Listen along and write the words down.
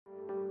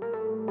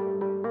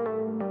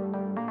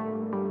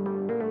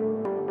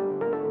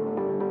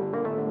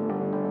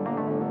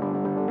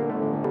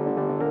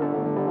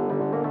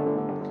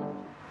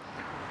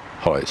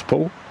Hi, it's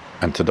Paul,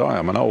 and today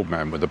I'm an old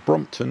man with a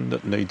Brompton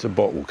that needs a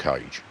bottle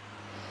cage.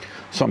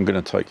 So I'm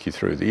going to take you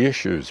through the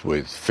issues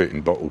with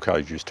fitting bottle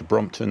cages to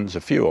Bromptons, a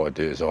few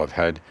ideas I've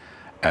had,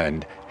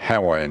 and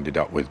how I ended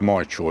up with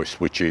my choice,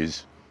 which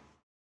is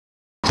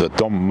the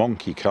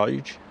Monkii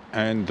cage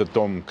and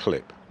the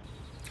clip.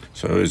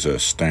 So here's a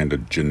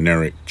standard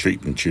generic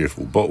cheap and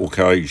cheerful bottle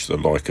cage, the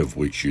like of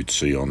which you'd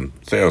see on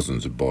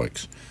thousands of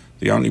bikes.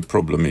 The only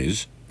problem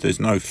is there's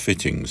no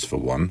fittings for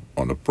one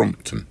on a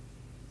Brompton.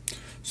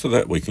 So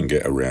that we can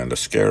get around. A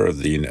scour of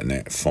the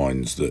internet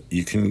finds that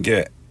you can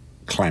get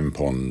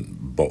clamp-on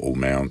bottle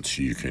mounts,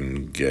 you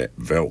can get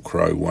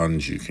Velcro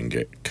ones, you can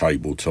get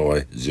cable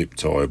tie, zip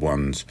tie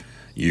ones.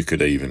 You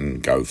could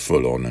even go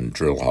full on and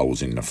drill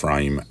holes in the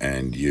frame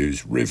and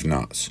use riv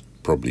nuts.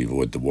 Probably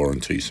void the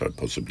warranty, so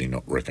possibly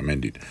not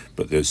recommended.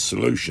 But there's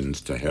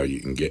solutions to how you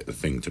can get the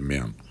thing to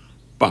mount.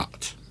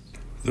 But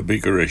the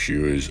bigger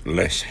issue is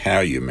less how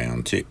you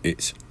mount it,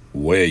 it's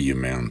where you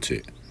mount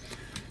it.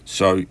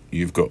 So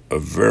you've got a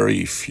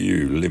very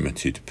few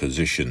limited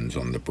positions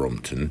on the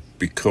Brompton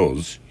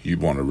because you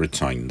want to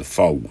retain the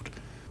fold.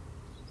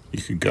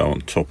 You could go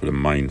on top of the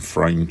main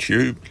frame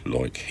tube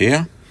like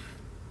here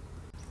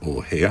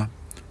or here.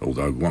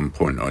 Although one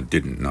point I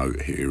didn't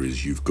note here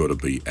is you've got to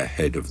be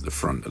ahead of the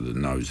front of the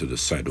nose of the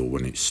saddle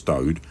when it's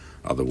stowed,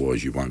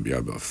 otherwise you won't be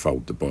able to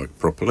fold the bike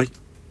properly.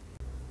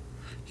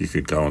 You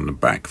could go on the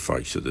back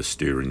face of the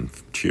steering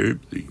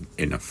tube, the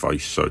inner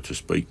face so to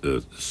speak,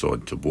 the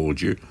side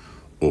towards you,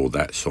 or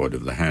that side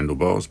of the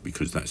handlebars,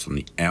 because that's on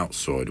the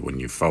outside when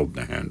you fold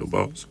the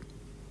handlebars.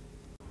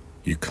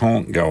 You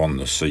can't go on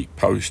the seat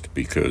post,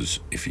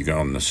 because if you go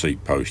on the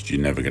seat post you're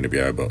never going to be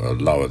able to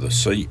lower the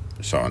seat,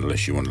 so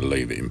unless you want to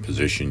leave it in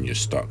position you're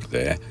stuck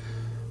there.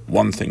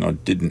 One thing I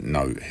didn't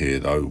note here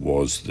though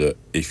was that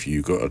if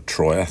you got a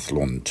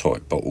triathlon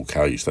type bottle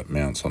cage that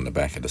mounts on the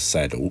back of the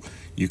saddle,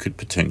 you could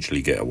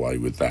potentially get away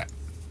with that.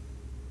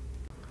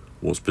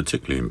 What's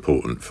particularly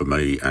important for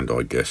me, and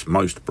I guess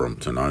most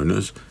Brompton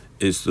owners,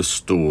 is the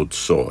stored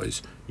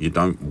size. You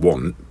don't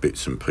want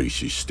bits and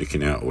pieces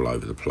sticking out all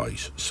over the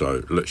place.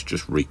 So let's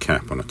just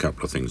recap on a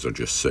couple of things I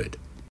just said.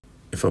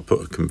 If I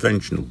put a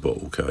conventional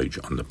bottle cage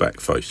on the back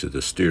face of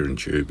the steering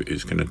tube,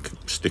 it's going to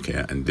stick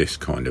out in this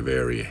kind of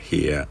area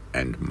here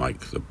and make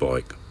the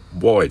bike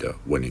wider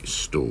when it's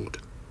stored.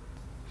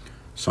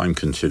 Same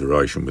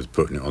consideration with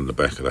putting it on the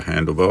back of the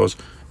handlebars,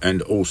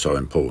 and also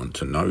important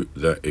to note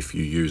that if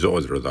you use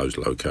either of those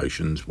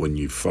locations, when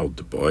you fold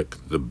the bike,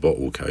 the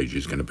bottle cage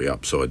is going to be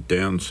upside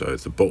down, so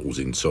if the bottle's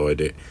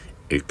inside it,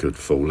 it could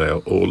fall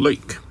out or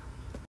leak.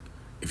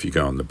 If you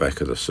go on the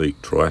back of the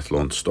seat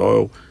triathlon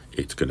style,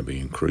 it's going to be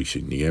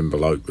increasing the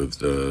envelope of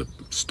the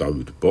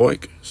stowed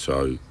bike,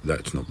 so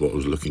that's not what I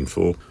was looking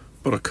for.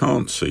 But I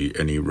can't see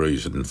any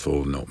reason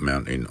for not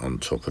mounting on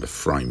top of the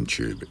frame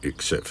tube,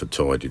 except for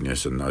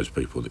tidiness and those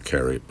people that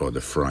carry it by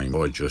the frame.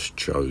 I just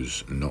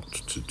chose not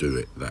to do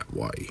it that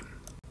way.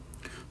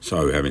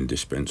 So having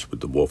dispensed with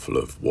the waffle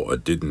of what I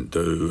didn't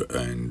do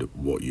and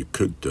what you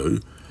could do,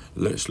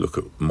 let's look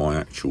at my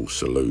actual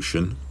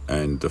solution.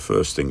 And the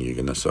first thing you're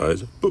going to say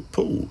is, but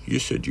Paul, you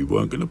said you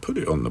weren't going to put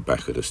it on the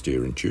back of the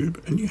steering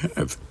tube, and you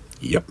have.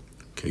 Yep,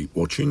 keep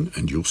watching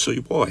and you'll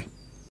see why.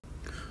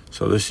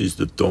 So this is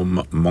the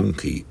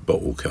Monkii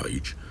bottle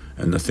cage,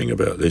 and the thing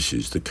about this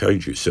is the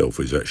cage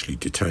itself is actually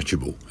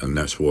detachable, and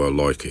that's why I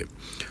like it.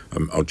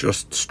 I'll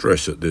just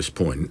stress at this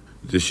point,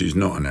 this is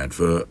not an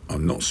advert,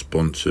 I'm not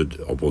sponsored,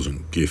 I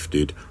wasn't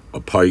gifted, I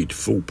paid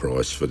full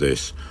price for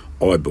this.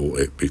 I bought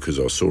it because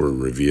I saw a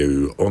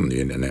review on the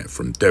internet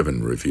from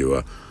Devon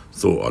Reviewer,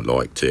 thought I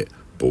liked it,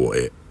 bought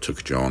it,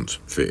 took a chance,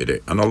 fitted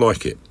it, and I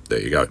like it. There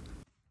you go.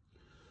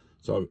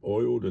 So I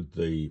ordered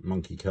the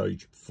Monkii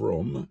cage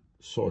from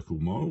Cycle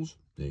Miles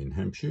in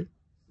Hampshire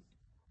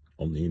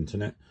on the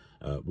internet.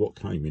 What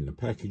came in the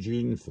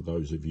packaging, for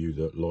those of you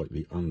that like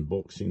the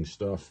unboxing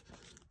stuff,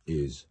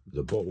 is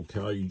the bottle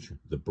cage,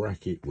 the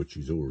bracket which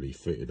is already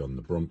fitted on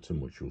the Brompton,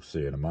 which you'll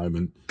see in a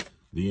moment,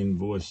 the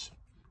invoice,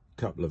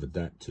 a couple of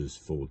adapters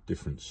for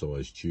different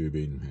size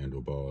tubing,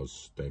 handlebars,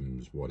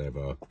 stems,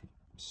 whatever,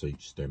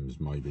 seat stems,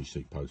 maybe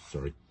seat posts,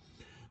 sorry.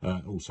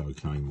 Also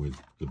came with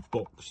the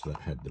box that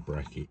had the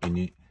bracket in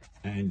it,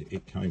 and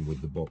it came with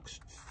the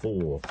box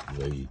for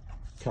the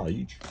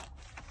cage,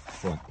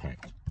 flat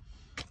packed,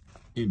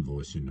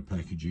 invoice in the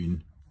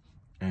packaging.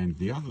 And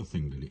the other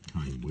thing that it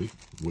came with,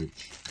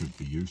 which could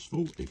be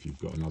useful if you've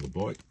got another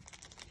bike,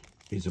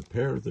 is a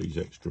pair of these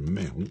extra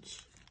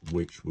mounts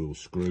which will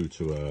screw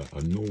to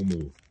a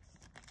normal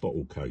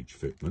bottle cage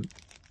fitment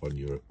on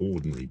your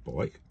ordinary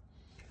bike.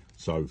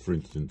 So for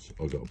instance,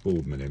 I've got a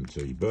Boardman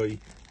MTB,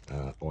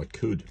 I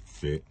could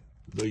fit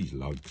these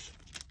lugs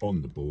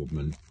on the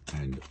Boardman,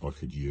 and I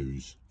could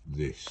use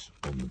this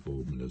on the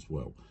Boardman as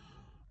well.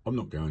 I'm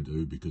not going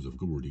to, because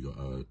I've already got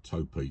a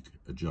toe peak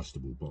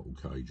adjustable bottle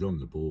cage on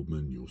the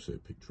Boardman. You'll see a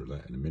picture of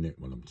that in a minute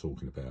when I'm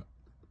talking about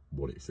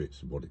what it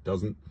fits and what it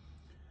doesn't.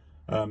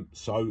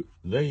 So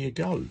there you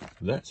go,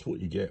 that's what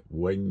you get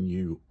when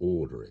you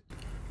order it.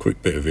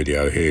 Quick bit of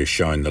video here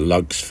showing the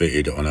lugs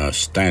fitted on a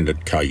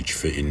standard cage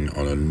fitting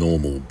on a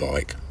normal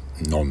bike.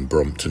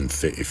 non-Brompton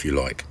fit, if you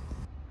like.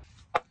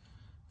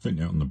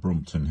 Fitting it on the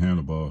Brompton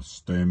handlebar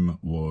stem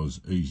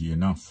was easy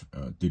enough.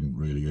 Didn't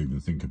really even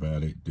think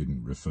about it,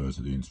 didn't refer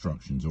to the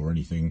instructions or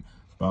anything,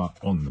 but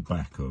on the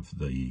back of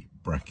the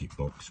bracket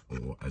box,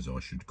 or as I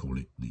should call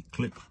it, the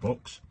clip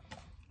box,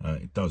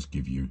 it does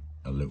give you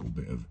a little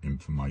bit of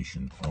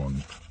information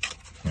on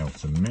how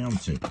to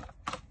mount it.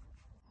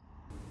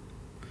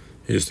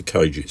 Here's the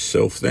cage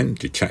itself then,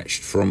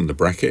 detached from the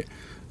bracket.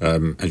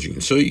 As you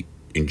can see,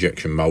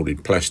 injection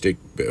moulded plastic,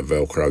 bit of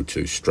Velcro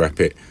to strap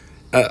it.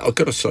 I've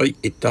got to say,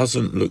 it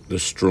doesn't look the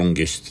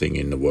strongest thing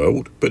in the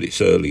world, but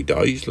it's early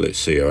days. Let's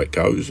see how it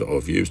goes.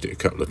 I've used it a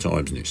couple of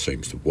times and it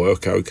seems to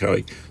work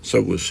okay.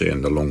 So we'll see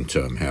in the long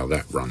term how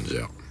that runs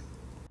out.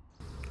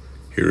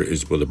 Here it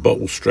is with a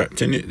bottle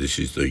strapped in it. This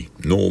is the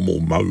normal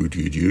mode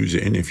you'd use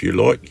it in if you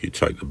like. You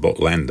take the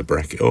bottle and the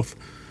bracket off.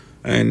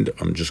 And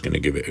I'm just going to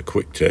give it a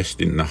quick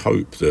test in the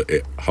hope that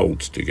it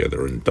holds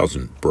together and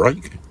doesn't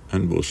break.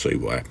 And we'll see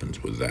what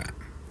happens with that.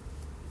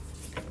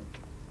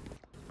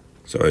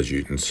 So as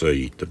you can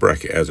see, the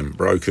bracket hasn't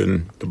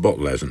broken, the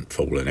bottle hasn't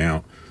fallen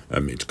out.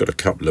 It's got a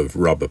couple of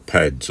rubber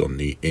pads on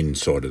the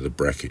inside of the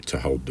bracket to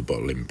hold the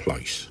bottle in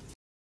place.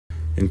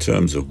 In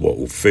terms of what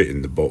will fit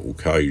in the bottle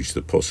cage,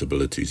 the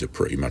possibilities are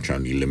pretty much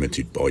only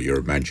limited by your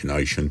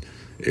imagination.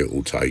 It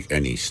will take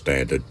any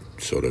standard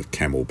sort of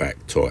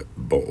camelback type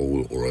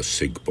bottle or a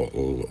cig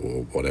bottle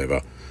or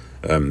whatever.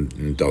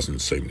 And doesn't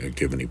seem to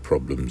give any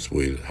problems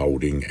with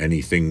holding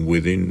anything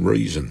within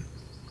reason.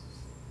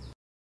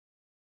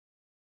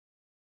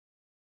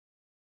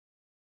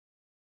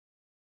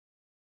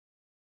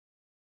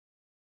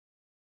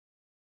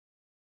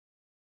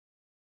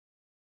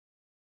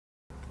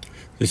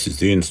 This is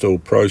the install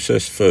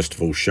process. First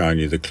of all, showing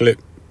you the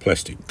clip,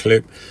 plastic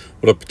clip.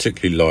 What I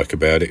particularly like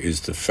about it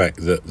is the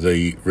fact that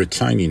the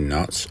retaining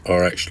nuts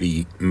are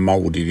actually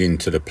moulded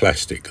into the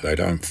plastic. They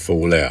don't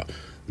fall out.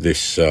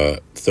 This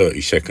 30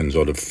 seconds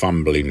odd of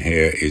fumbling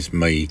here is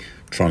me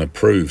trying to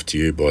prove to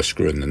you by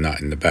screwing the nut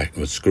in the back,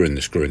 or screwing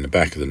the screw in the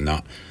back of the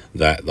nut,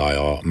 that they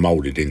are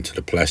moulded into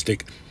the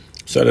plastic,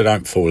 so they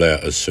don't fall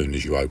out as soon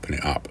as you open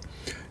it up.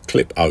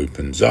 Clip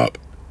opens up,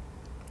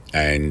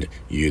 and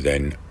you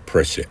then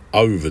press it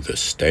over the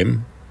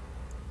stem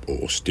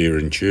or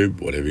steering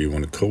tube, whatever you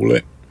want to call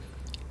it,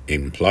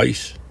 in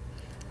place.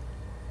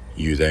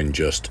 You then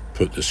just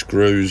put the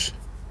screws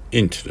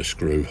into the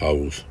screw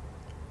holes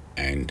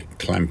and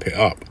clamp it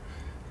up.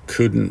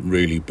 Couldn't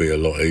really be a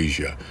lot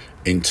easier.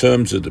 In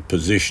terms of the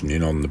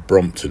positioning on the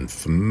Brompton,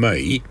 for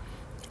me,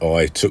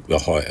 I took the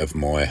height of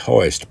my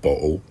highest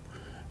bottle,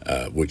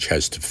 which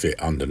has to fit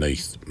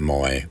underneath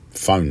my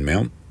phone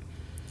mount,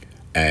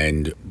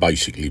 and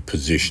basically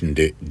positioned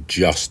it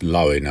just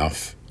low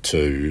enough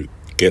to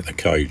get the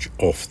cage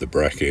off the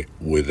bracket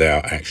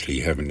without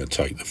actually having to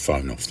take the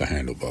phone off the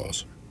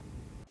handlebars.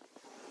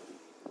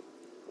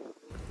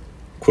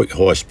 Quick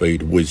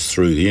high-speed whiz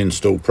through the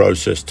install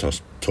process,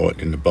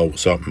 tightening the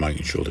bolts up,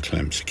 making sure the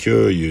clamp's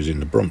secure using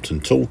the Brompton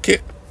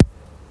toolkit.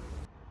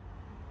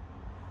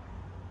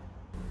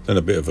 Then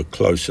a bit of a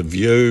closer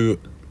view,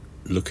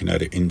 looking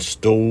at it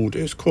installed.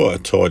 It's quite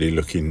a tidy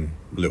looking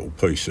little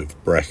piece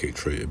of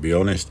bracketry, to be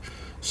honest.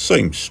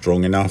 Seems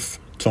strong enough.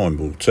 Time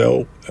will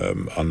tell,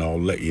 and I'll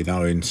let you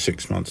know in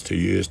 6 months to a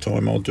year's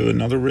time. I'll do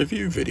another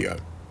review video.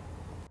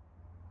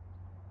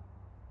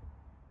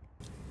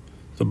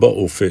 The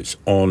bottle fits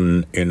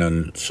on in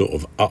a sort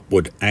of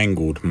upward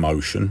angled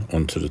motion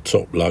onto the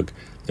top lug,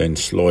 then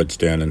slides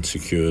down and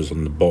secures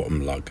on the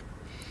bottom lug.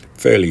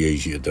 Fairly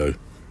easy to do,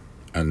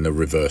 and the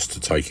reverse to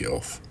take it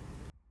off.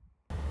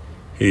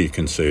 Here you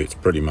can see it's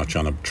pretty much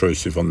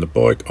unobtrusive on the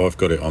bike. I've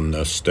got it on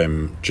the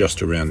stem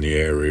just around the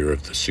area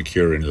of the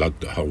securing lug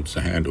that holds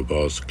the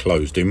handlebars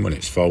closed in when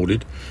it's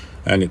folded,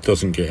 and it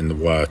doesn't get in the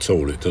way at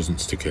all. It doesn't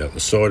stick out the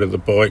side of the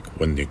bike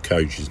when the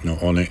cage is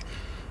not on it.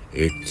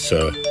 It's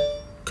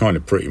kind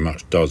of pretty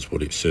much does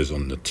what it says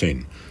on the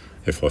tin.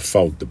 If I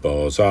fold the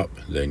bars up,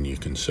 then you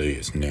can see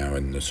it's now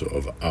in the sort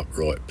of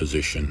upright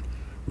position,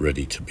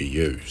 ready to be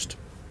used.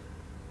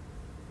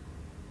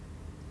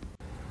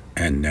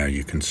 And now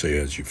you can see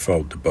as you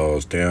fold the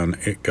bars down,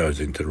 it goes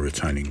into the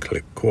retaining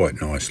clip quite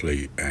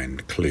nicely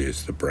and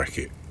clears the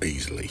bracket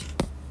easily.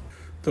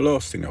 The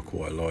last thing I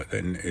quite like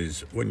then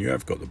is when you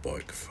have got the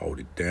bike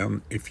folded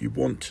down, if you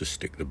want to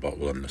stick the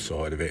bottle on the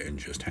side of it and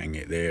just hang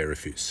it there,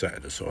 if it's sat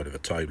at the side of a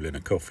table in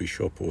a coffee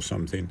shop or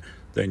something,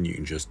 then you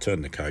can just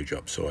turn the cage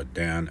upside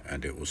down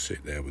and it will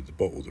sit there with the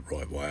bottle the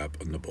right way up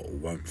and the bottle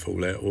won't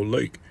fall out or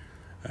leak.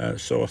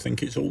 So I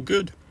think it's all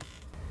good.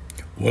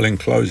 Well, in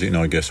closing,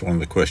 I guess one of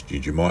the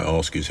questions you might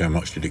ask is how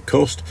much did it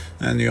cost?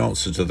 And the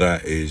answer to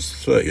that is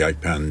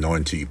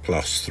 £38.90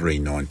 plus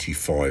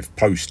 £3.95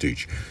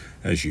 postage,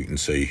 as you can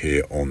see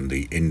here on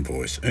the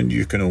invoice. And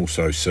you can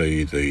also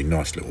see the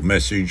nice little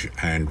message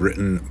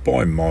handwritten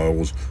by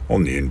Miles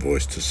on the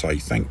invoice to say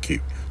thank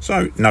you.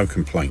 So no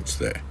complaints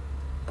there.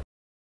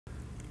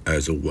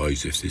 As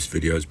always, if this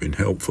video has been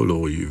helpful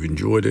or you've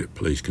enjoyed it,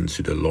 please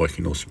consider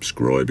liking or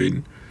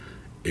subscribing.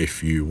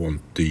 If you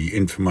want the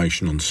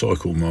information on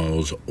Cycle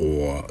Miles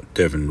or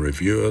Devon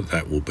Reviewer,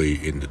 that will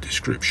be in the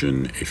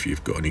description. If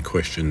you've got any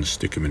questions,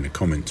 stick them in the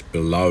comments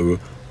below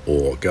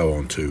or go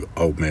on to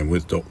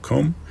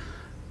oldmanwith.com.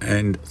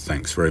 And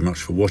thanks very much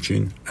for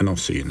watching, and I'll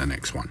see you in the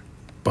next one.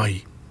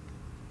 Bye.